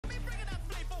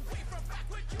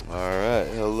Alright,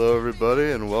 hello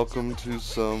everybody and welcome to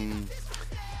some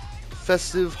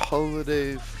festive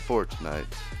holiday Fortnite.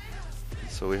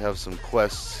 So we have some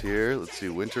quests here. Let's see,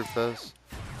 Winterfest.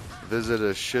 Visit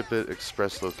a Ship It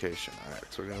Express location. Alright,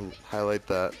 so we're going to highlight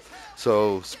that.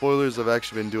 So, spoilers, I've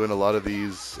actually been doing a lot of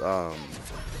these on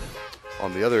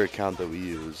the other account that we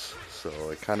use. So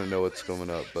I kind of know what's coming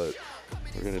up, but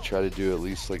we're going to try to do at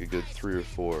least like a good 3 or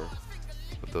 4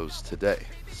 of those today.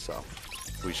 So,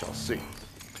 we shall see.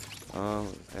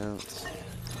 And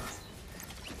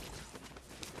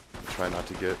try not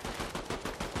to get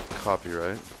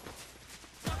copyright.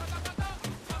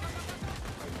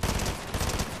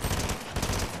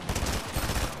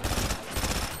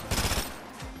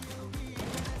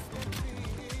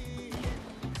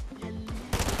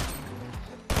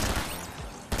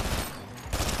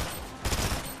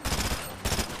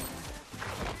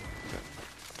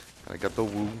 I got the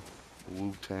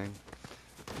Wu-Tang.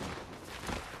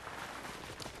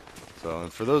 So,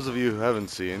 and for those of you who haven't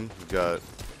seen, we've got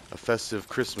a festive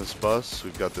Christmas bus.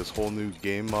 We've got this whole new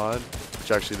game mod,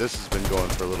 which actually this has been going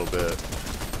for a little bit.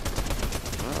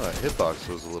 Oh, that hitbox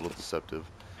was a little deceptive.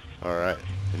 Alright,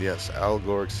 and yes, Al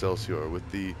Gore Excelsior with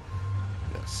the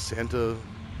Santa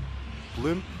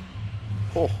blimp,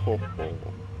 ho ho ho,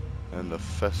 and the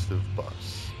festive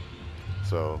bus.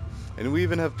 So, and we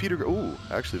even have Peter, ooh,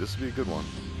 actually this would be a good one.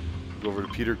 Go over to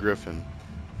Peter Griffin.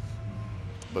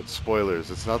 But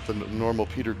spoilers, it's not the normal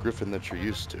Peter Griffin that you're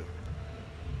used to.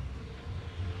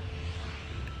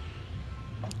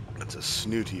 It's a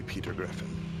snooty Peter Griffin.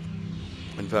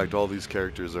 In fact, all these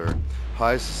characters are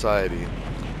high society.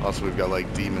 Also, we've got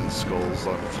like demon skulls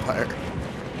on fire.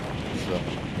 So,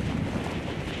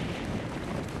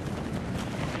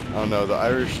 I don't know, the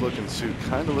Irish looking suit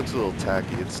kind of looks a little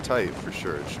tacky. It's tight for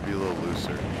sure, it should be a little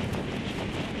looser.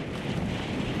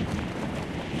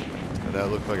 And that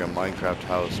looked like a Minecraft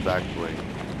house back bling.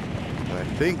 And I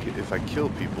think if I kill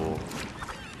people,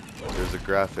 there's a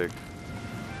graphic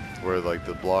where like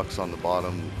the blocks on the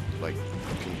bottom like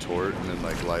contort and then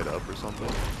like light up or something.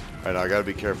 Alright, now I gotta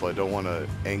be careful. I don't want to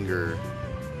anger.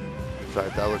 In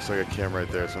fact, that looks like a cam right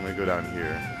there, so I'm gonna go down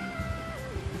here.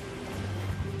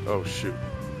 Oh shoot.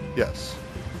 Yes.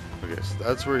 Okay, so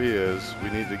that's where he is. We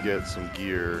need to get some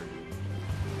gear.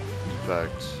 In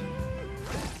fact,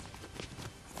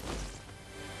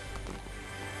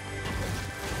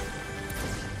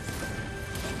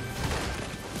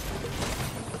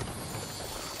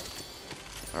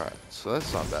 alright, so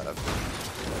that's not bad.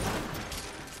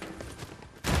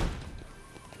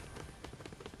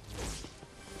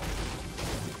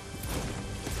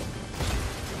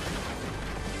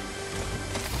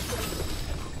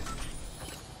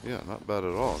 Yeah, not bad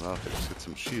at all. Now if I just get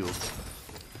some shields.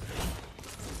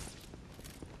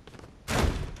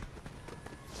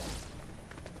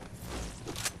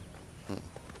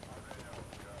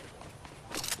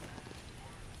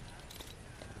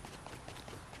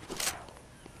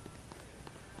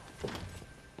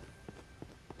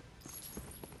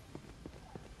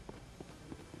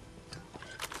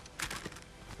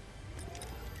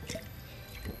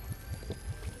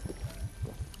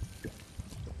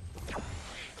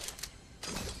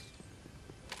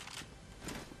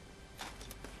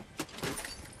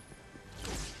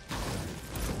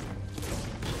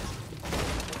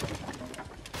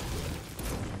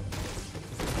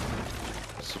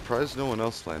 Surprised no one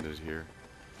else landed here.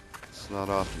 It's not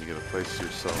often you get a place to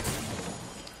yourself.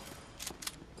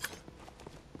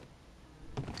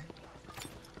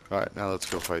 Alright, now let's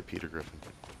go fight Peter Griffin.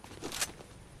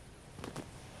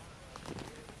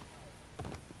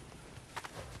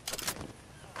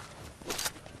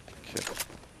 Okay.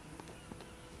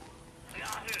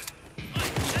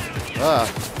 Ah!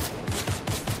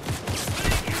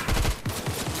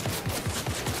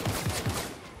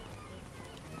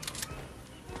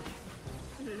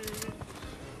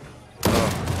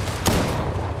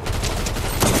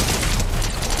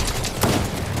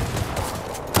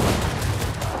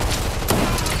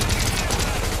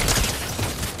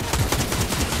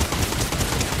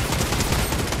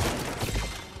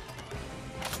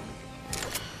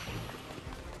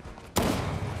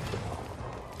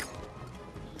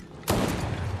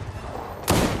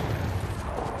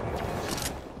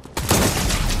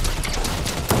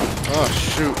 Oh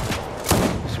shoot.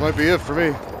 This might be it for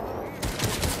me.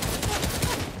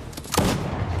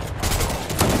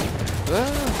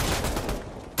 Ah.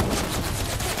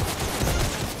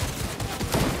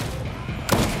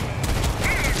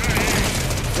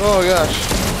 Oh gosh.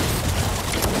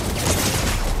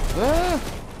 Ah.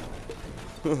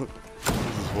 This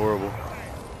is horrible.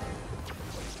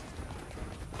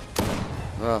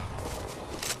 Ah.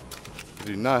 I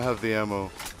do not have the ammo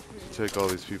take all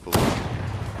these people out.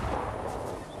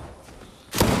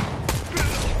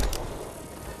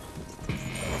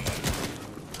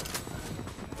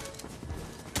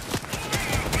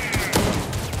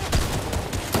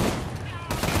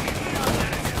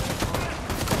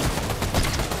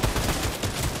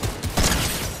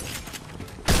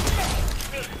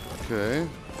 Okay.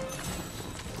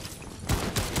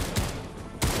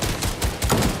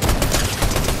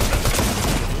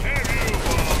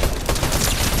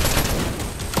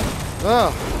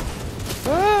 Ah!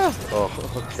 Ah!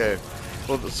 Oh, okay.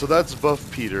 Well, so that's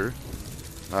Buff Peter.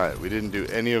 Alright, we didn't do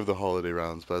any of the holiday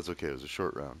rounds, but that's okay. It was a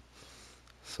short round.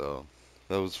 So,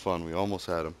 that was fun. We almost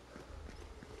had him.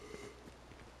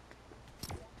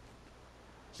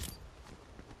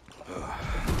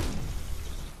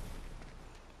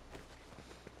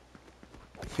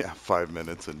 Yeah, 5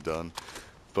 minutes and done.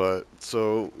 But,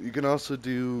 so, you can also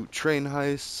do train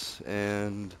heists,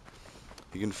 and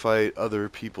you can fight other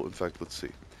people. In fact, let's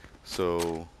see.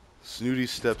 So, Snooty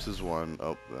Steps is one.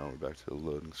 Oh, now we're back to the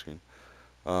loading screen.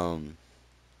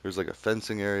 There's like a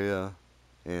fencing area,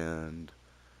 and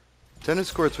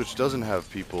tennis courts, which doesn't have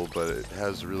people, but it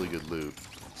has really good loot.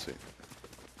 Let's see.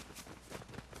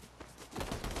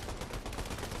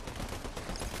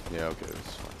 Yeah, okay,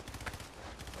 that's fine.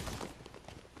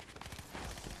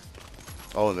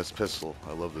 Oh, and this pistol.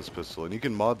 I love this pistol. And you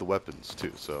can mod the weapons,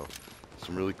 too, so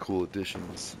some really cool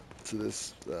additions to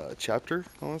this chapter,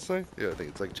 I want to say. Yeah, I think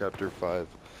it's like Chapter 5,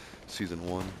 Season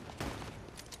 1.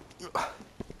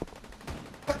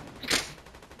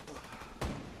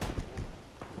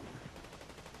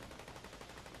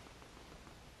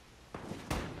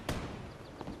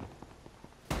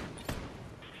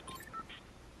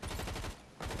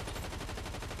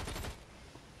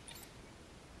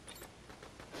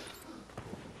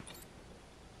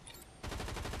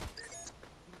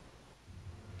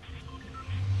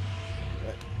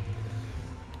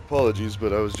 Apologies,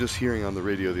 but I was just hearing on the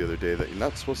radio the other day that you're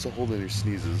not supposed to hold in your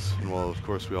sneezes. And while, of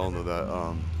course, we all know that,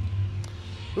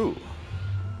 ooh.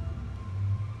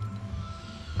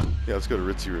 Yeah, let's go to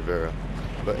Ritzy Rivera.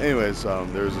 But anyways,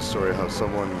 there was a story how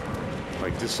someone,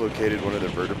 like, dislocated one of their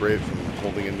vertebrae from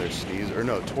holding in their sneeze. Or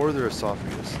no, tore their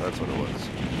esophagus. That's what it was.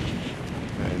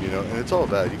 And, you know, and it's all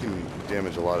bad. You can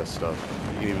damage a lot of stuff.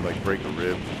 You can even, like, break a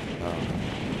rib.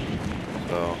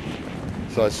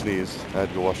 So I sneezed. I had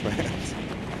to go wash my hands.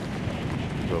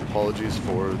 So apologies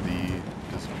for the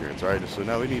disappearance. Alright, so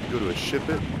now we need to go to a Ship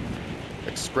It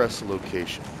Express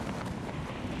location.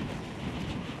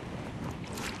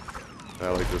 I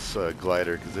like this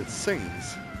glider because it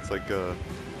sings. It's like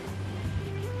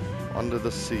under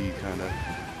the sea kind of.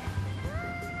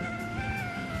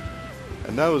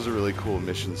 And that was a really cool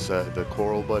mission set. The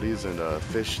Coral Buddies and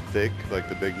Fish Thick, like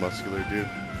the big muscular dude.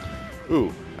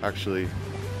 Ooh, actually,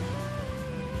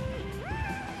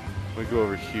 let me go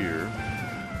over here.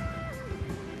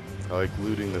 I like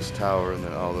looting this tower, and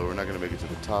then although we're not going to make it to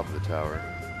the top of the tower.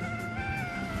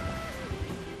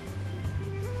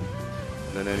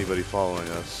 And then anybody following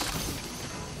us,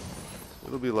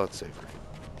 it'll be a lot safer.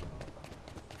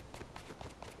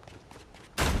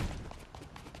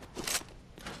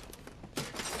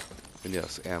 And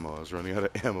yes, ammo. I was running out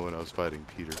of ammo when I was fighting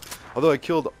Peter. Although I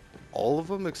killed all of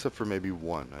them except for maybe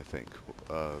one, I think,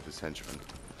 of his henchmen.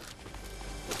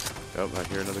 Yep, I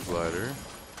hear another glider.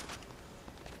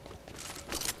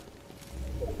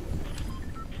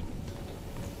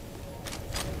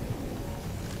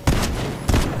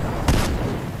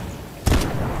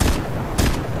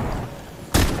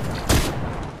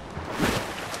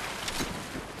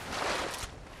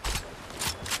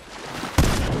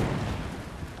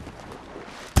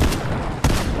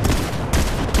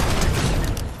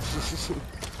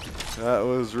 That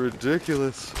was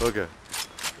ridiculous. Okay.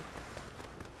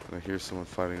 I hear someone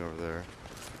fighting over there.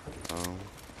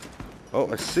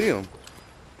 Oh, I see him.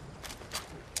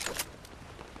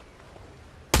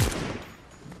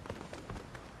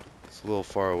 It's a little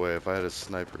far away. If I had a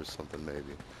sniper or something,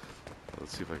 maybe.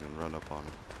 Let's see if I can run up on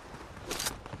him.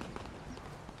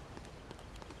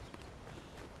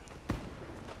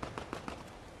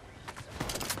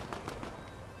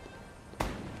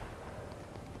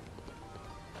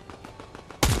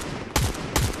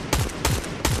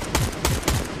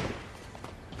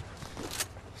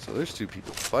 So there's two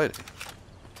people fighting.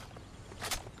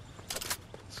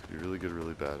 This could be really good,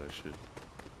 really bad. I should.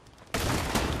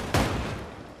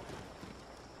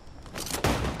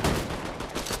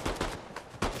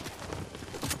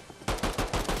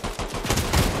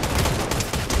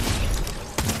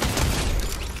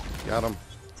 Got him.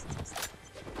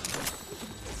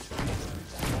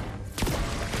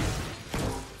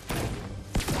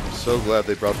 So glad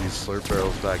they brought these slurp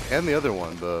barrels back. And the other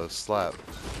one, the slap.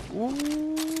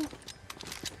 Ooh.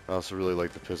 I also really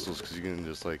like the pistols because you can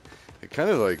just like, it kind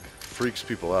of like freaks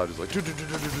people out. It's like, like,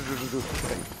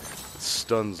 it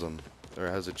stuns them. Or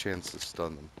has a chance to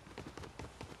stun them.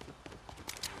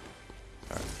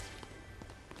 Alright.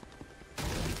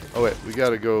 Oh wait, we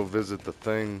gotta go visit the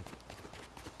thing.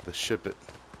 The ship it.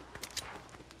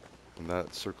 And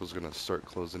that circle's gonna start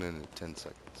closing in 10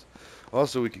 seconds.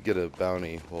 Also, we could get a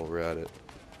bounty while we're at it.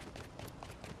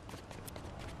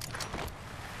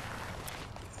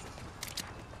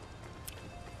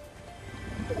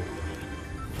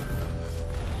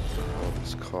 Oh,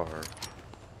 this car.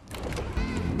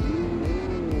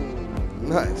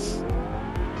 Nice.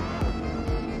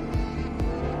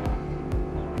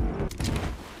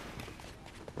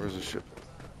 Where's the ship?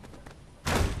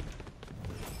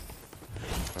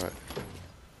 Alright.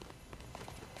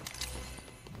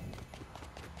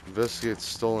 Investigate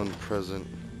stolen present.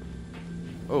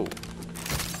 Oh.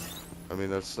 I mean,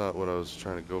 that's not what I was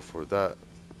trying to go for. That.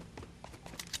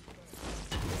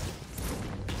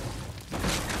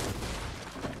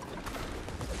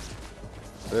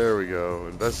 There we go.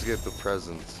 Investigate the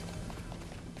presents.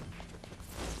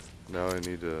 Now I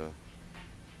need to...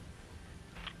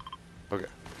 Okay.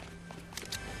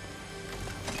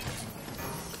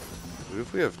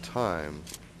 If we have time...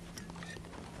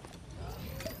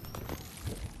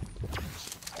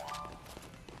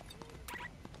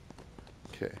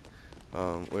 Okay.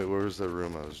 Wait, where was that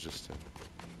room I was just in?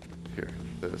 Here.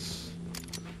 This.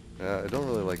 Yeah, I don't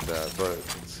really like that, but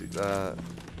let's see that.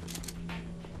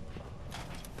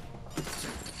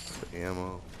 The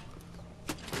ammo.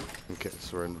 Okay,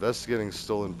 so we're investigating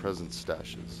stolen present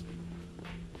stashes.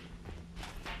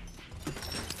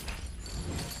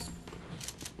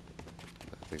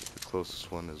 I think the closest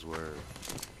one is where...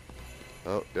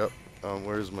 Oh, yep.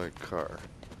 Where's my car?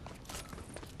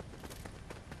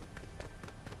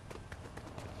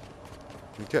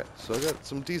 Okay, so I got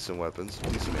some decent weapons,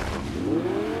 decent ammo,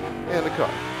 and a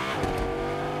car.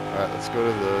 Alright, let's go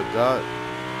to the dot.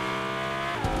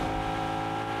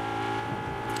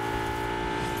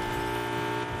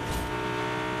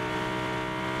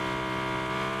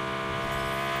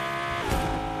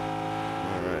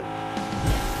 Alright.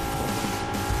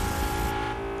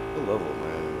 What level am I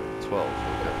anyway? 12,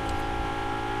 okay.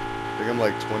 I think I'm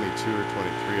like 22 or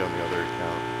 23 on the other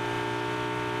account.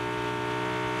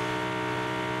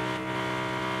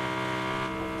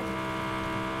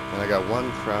 And I got one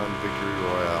crown victory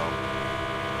royale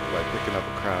by picking up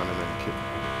a crown and then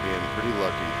being pretty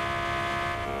lucky.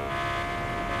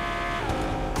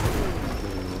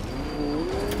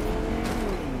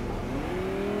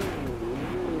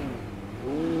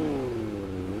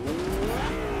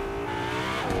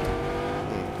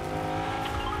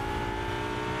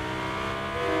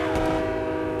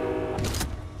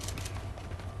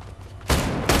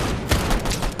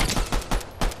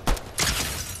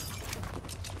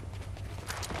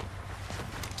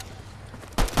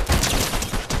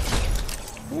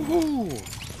 Woohoo!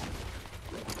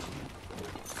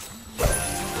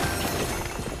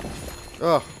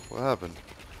 Oh, what happened?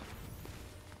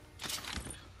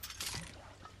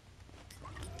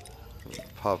 It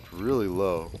popped really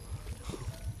low.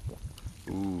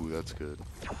 Ooh, that's good.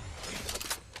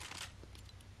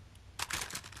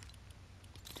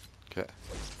 Okay.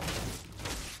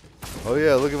 Oh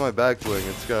yeah, look at my back bling.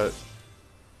 It's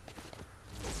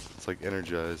like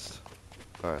energized.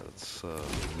 Alright, let's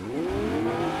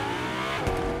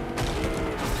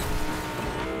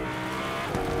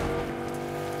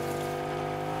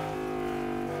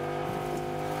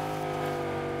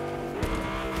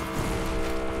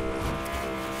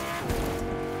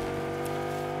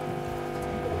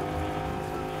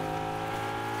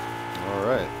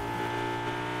Alright.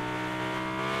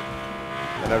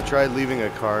 And I've tried leaving a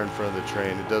car in front of the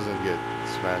train. It doesn't get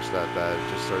smashed that bad.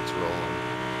 It just starts rolling.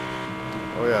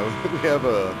 Oh yeah, we have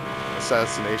a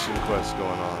assassination quest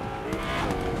going on.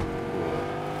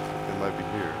 Ooh, it might be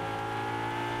here.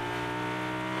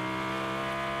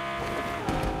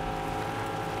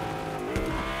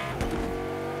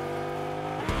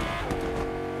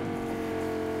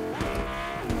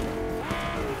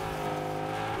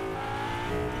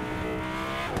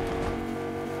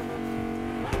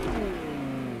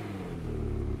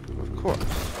 Of course.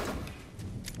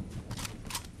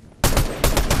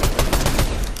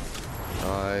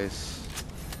 Nice.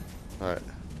 Alright.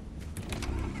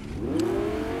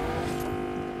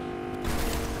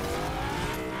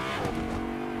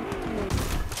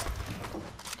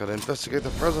 Gotta investigate the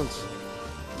presents.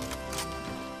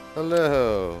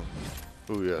 Hello.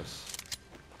 Oh yes.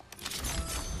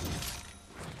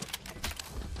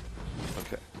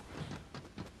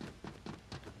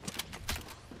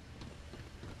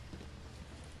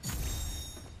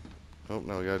 Oh,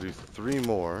 now we gotta do 3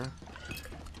 more.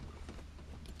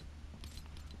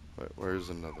 Wait, where's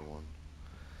another one?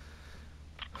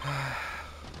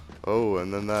 Oh,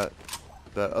 and then that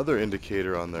other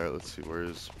indicator on there. Let's see,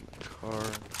 where's my car?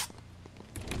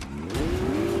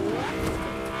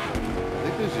 I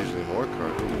think there's usually more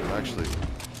cars. Ooh, actually,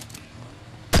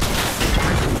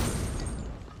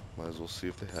 might as well see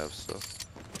if they have stuff.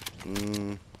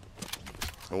 And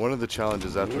one of the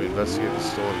challenges after we investigate the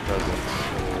stolen presents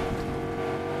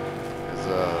is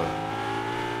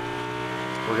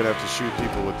we're gonna have to shoot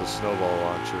people with the snowball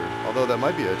launcher. Although that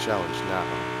might be a challenge now.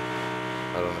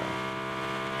 I don't know.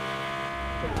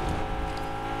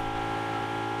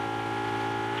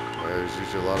 There's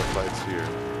usually a lot of fights here.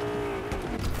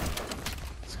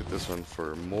 Let's get this one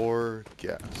for more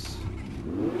gas.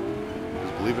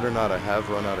 Because believe it or not, I have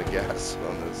run out of gas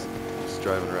on this. Just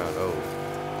driving around. Oh,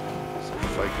 there's a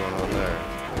fight going on there.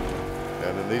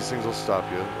 And then these things will stop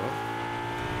you. Well,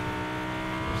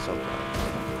 sometimes.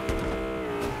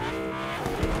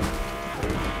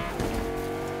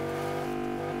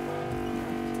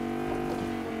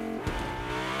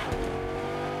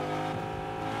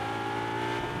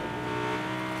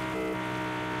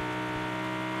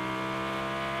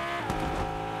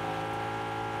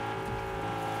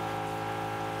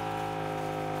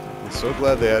 So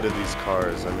glad they added these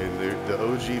cars. I mean, the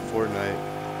OG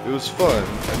Fortnite, it was fun,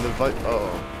 and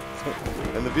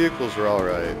and the vehicles were all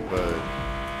right, but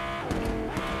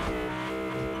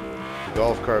the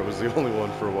golf cart was the only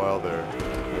one for a while there.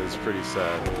 It was pretty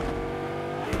sad.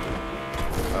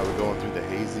 We're going through the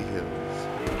hazy hills.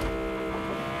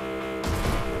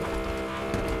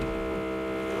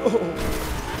 Oh.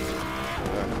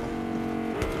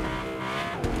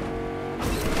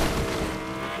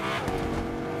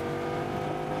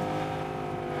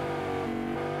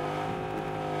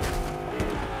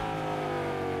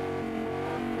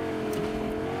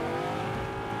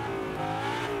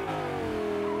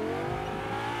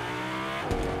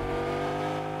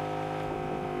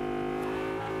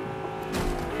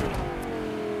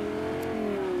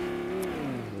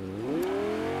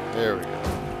 There we go.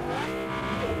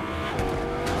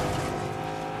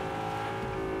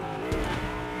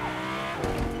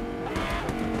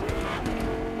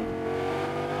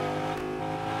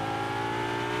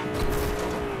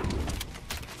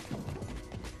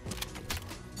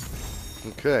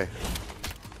 Okay.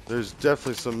 There's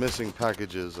definitely some missing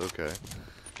packages. Okay.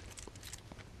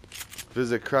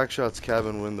 Visit Crackshot's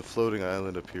cabin when the floating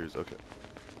island appears. Okay.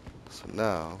 So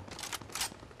now...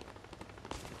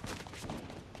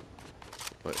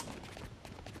 Wait.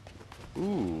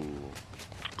 Ooh.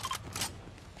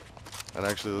 And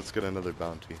actually, let's get another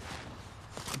bounty.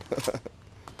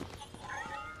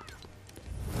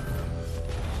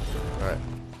 Alright.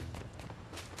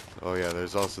 Oh yeah,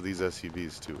 there's also these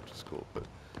SUVs too, which is cool. But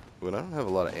when I don't have a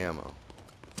lot of ammo.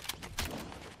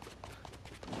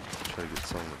 Try to get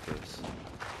some with this.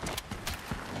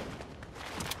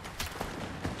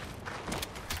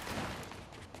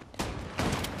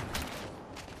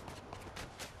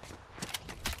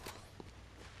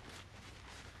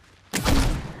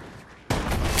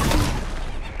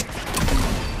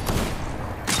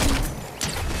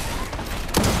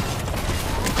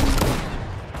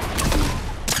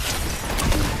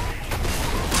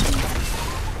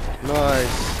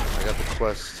 Nice. I got the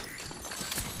quest.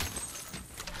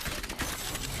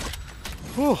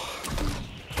 Whew.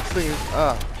 This thing is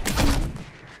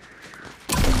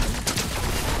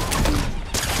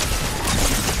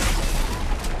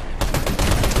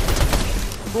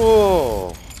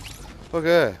Whoa.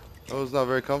 Okay. That was not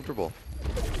very comfortable.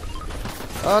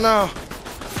 Oh no.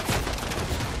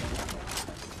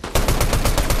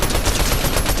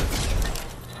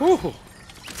 Whew.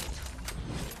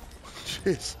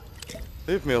 Jeez.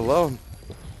 Leave me alone.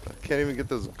 I can't even get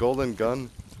this golden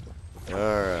gun.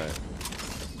 Alright.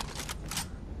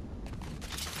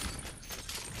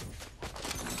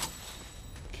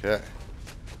 Okay.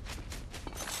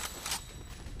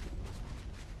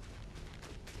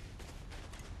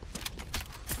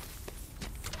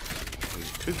 You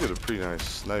could get a pretty nice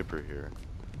sniper here.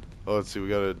 Oh, let's see. We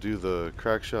gotta do the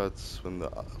crack shots when the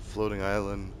floating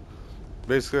island.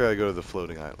 Basically, I go to the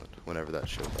floating island whenever that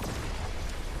shows up.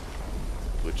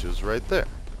 Which is right there.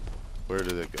 Where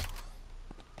did it go?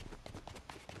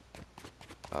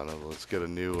 I don't know. Let's get a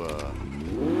new,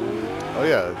 Oh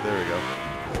yeah, there we go.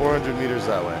 400 meters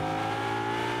that way.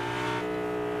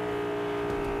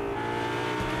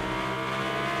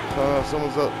 Oh no,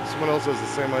 someone else has the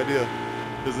same idea.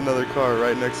 There's another car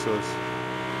right next to us.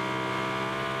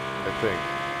 I think.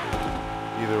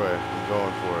 Either way, I'm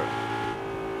going for it.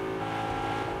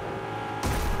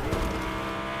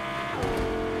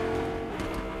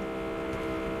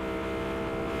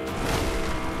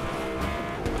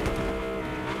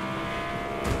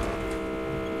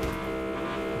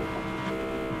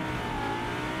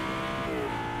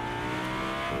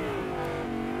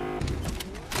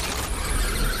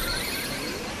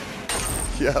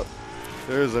 Yep.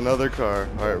 There's another car.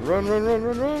 Alright, run, run, run,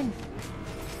 run, run!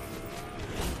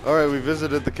 Alright, we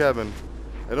visited the cabin.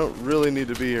 I don't really need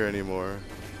to be here anymore.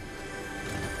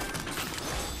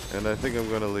 And I think I'm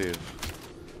gonna leave.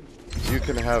 You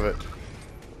can have it.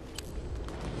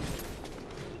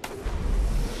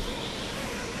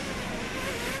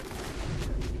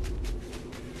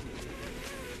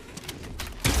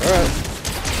 Alright.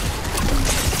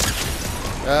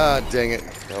 Ah, dang it.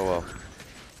 Oh well.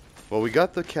 Well, we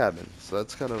got the cabin, so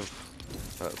that's kind of...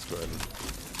 Let's go ahead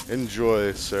and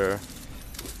enjoy, sir.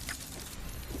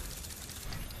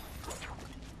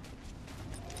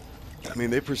 I mean,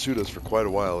 they pursued us for quite a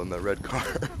while in that red car.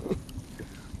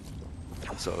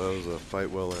 So that was a fight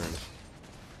well earned.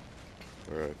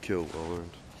 Or a kill well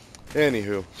earned.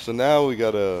 Anywho, so now we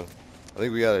gotta... I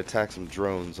think we gotta attack some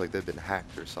drones like they've been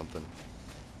hacked or something.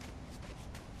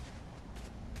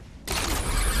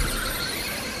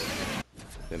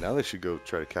 And now they should go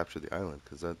try to capture the island,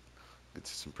 because that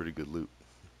gets you some pretty good loot.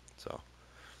 So,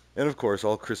 and of course,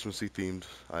 all Christmassy themed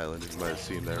island, as you might have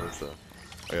seen there with the...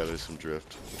 Oh yeah, there's some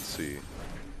drift. Let's see.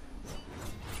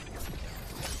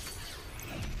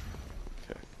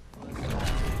 Okay.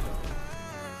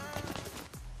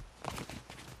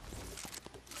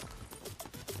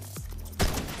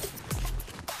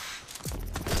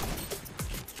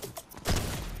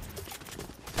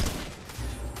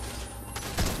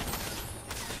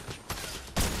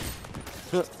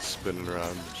 Spinning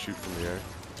around, shoot from the air.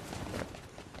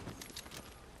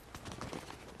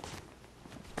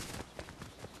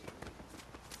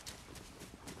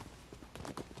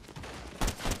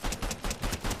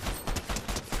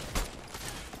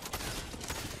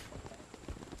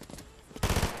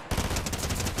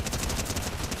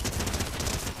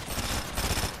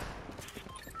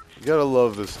 You gotta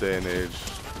love this day and age.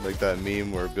 Like that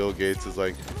meme where Bill Gates is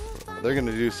like, they're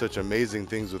gonna do such amazing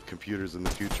things with computers in the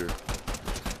future.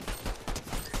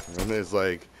 And it's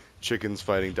like chickens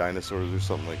fighting dinosaurs or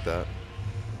something like that.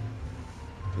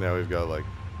 Now we've got like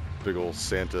big old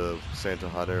Santa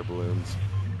hot air balloons,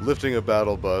 lifting a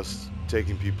battle bus,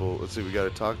 taking people. Let's see, we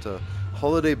gotta talk to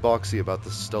Holiday Boxy about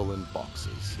the stolen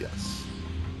boxes. Yes,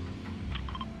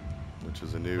 which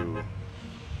is a new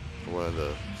one of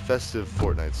the festive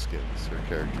Fortnite skins or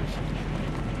characters.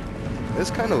 This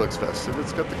kind of looks festive.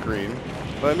 It's got the green,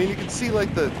 but I mean you can see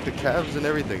like the calves and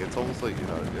everything. It's almost like, you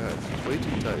know, yeah, it's way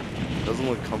too tight. It doesn't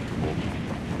look comfortable.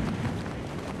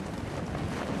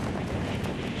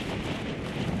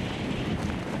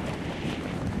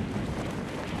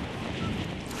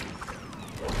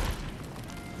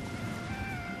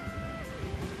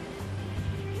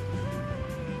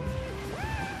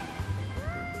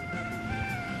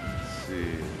 Let's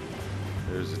see.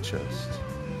 There's a chest.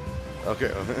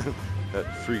 Okay. That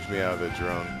freaked me out, that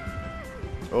drone.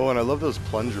 Oh, and I love those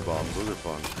plunger bombs. Those are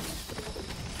fun.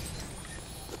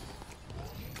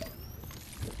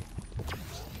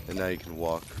 And now you can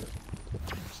walk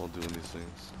while doing these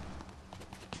things.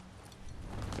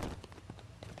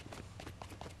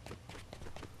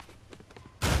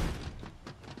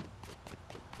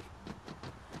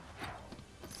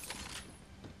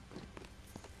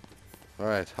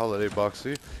 Alright, Holiday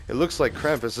Boxy. It looks like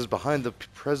Krampus is behind the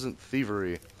present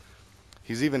thievery.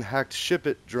 He's even hacked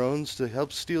ship-it drones to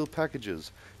help steal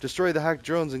packages. Destroy the hacked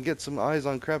drones and get some eyes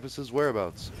on Krampus's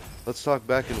whereabouts. Let's talk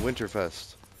back in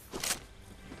Winterfest.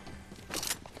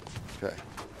 Okay.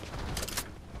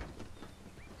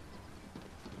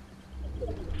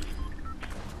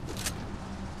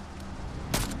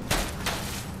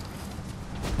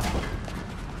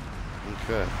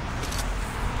 Okay.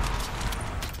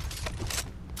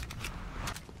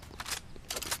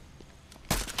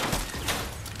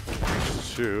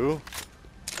 Two.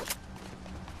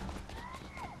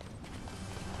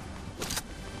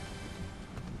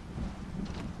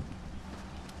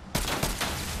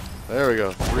 There we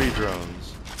go, 3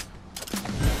 drones.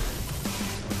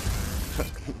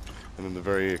 And then the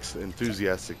very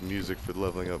enthusiastic music for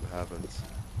leveling up happens.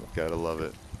 Gotta love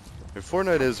it. And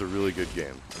Fortnite is a really good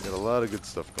game. Got a lot of good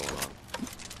stuff going on.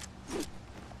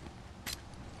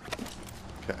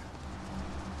 Okay.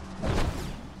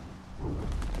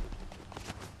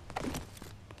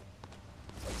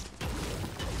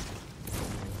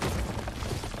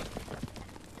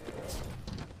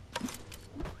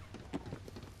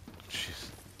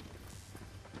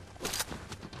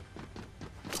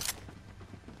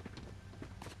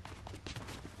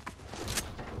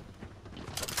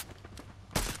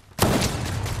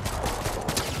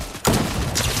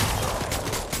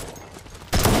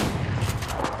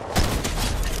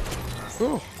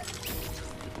 Oh.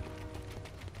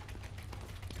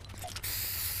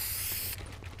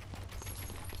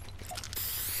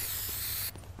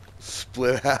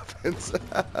 split happens.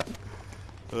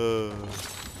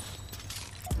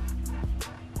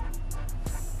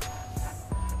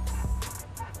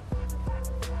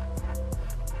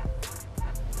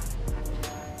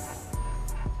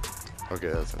 Okay,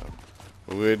 that's enough.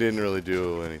 We didn't really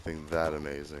do anything that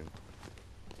amazing.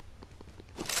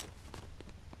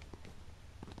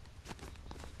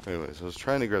 Anyways, I was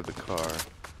trying to grab the car.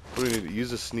 What do we need to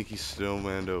use a sneaky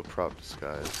snowmando prop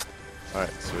disguise?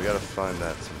 Alright, so we gotta find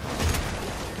that somehow.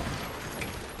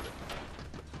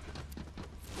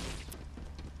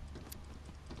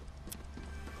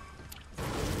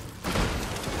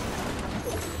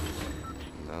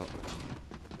 No.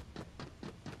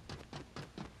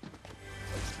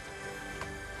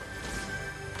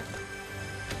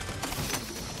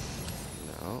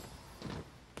 No.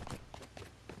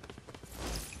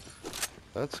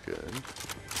 That's good.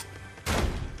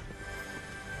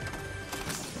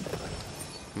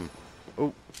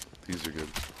 Oh, these are good.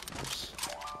 Oops.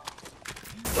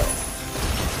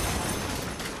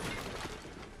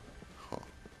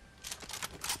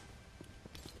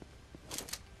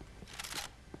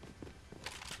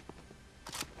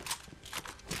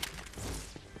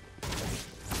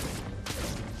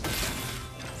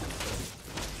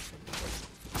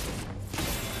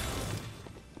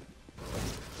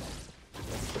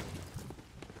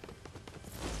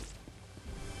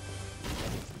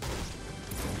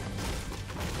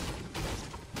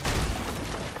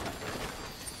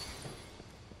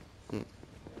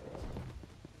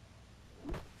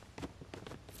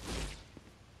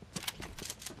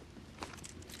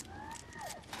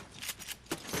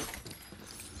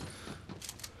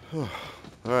 Huh.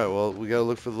 Alright, well, we gotta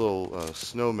look for the little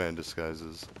snowman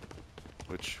disguises,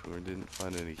 which we didn't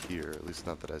find any here, at least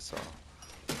not that I saw.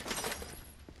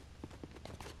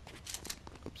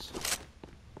 Oops.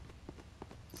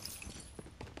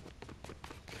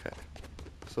 Okay,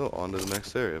 so on to the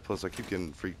next area. Plus, I keep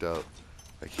getting freaked out,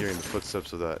 like hearing the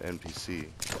footsteps of that NPC.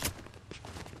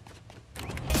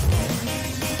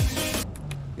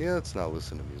 Yeah, let's not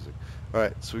listen to music.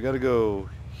 Alright, so we gotta go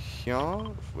here.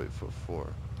 Wait for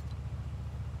 4.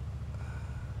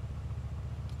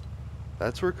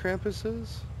 That's where Krampus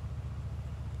is?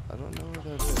 I don't know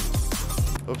where that is.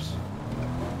 Oops.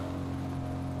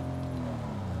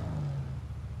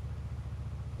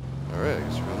 Alright, I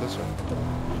guess we're going this way.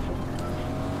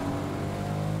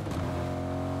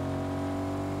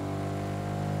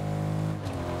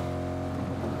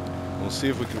 We'll see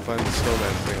if we can find the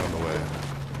snowman thing on the way.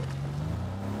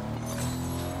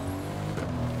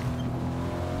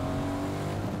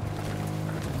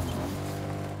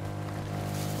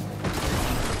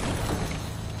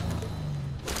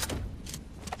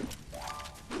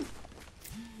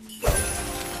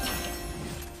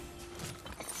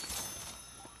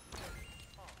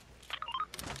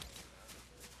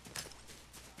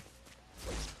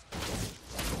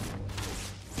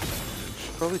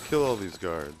 Probably kill all these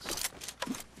guards.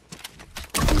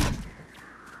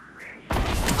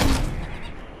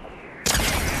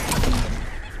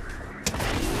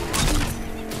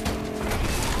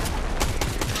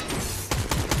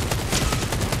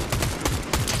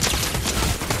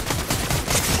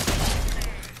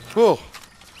 Whoa!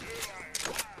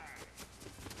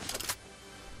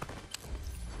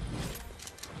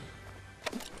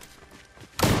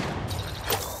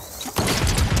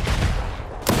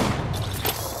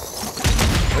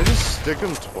 Stick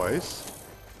him twice?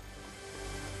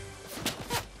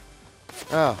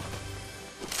 Ow.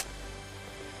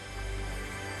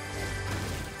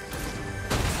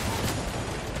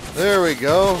 There we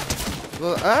go.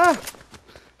 Ah!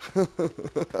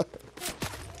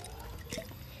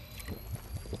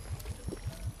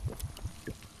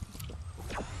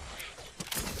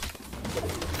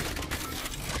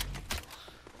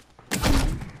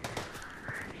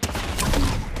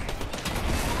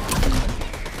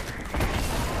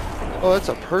 Oh, that's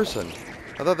a person.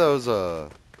 I thought that was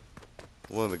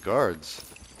one of the guards.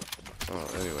 Oh,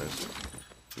 anyways,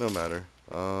 no matter.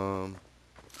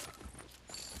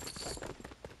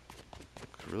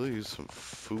 Could really use some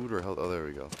food or health. Oh, there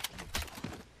we go.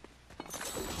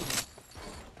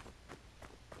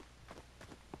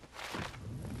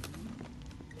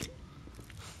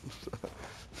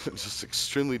 Just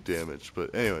extremely damaged.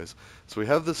 But anyways, so we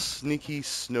have the sneaky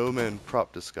snowman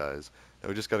prop disguise. And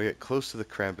we just gotta get close to the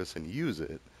Krampus and use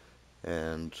it,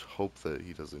 and hope that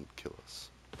he doesn't kill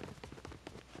us.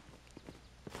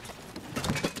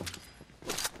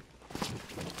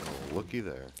 Oh, looky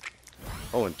there.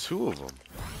 Oh, and 2 of them.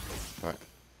 Alright.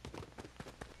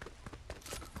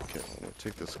 Okay, I'm gonna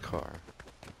take this car.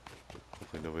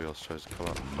 Hopefully nobody else tries to come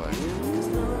out and fight.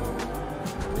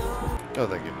 No,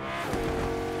 thank you.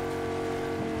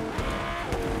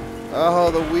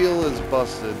 Oh, the wheel is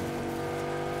busted.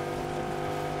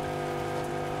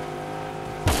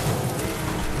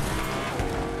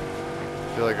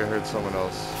 I feel like I heard someone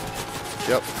else.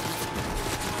 Yep.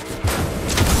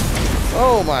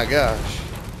 Oh my gosh.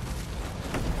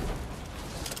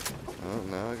 Oh,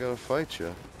 now I gotta fight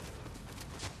you.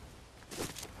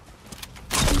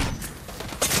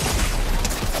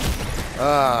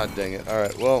 Ah, dang it.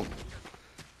 Alright, well,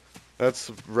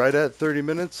 that's right at 30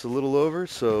 minutes, a little over,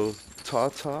 so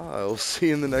ta-ta. I'll see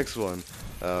you in the next one.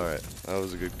 Alright, that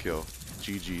was a good kill.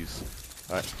 GG's.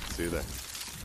 Alright, see you there.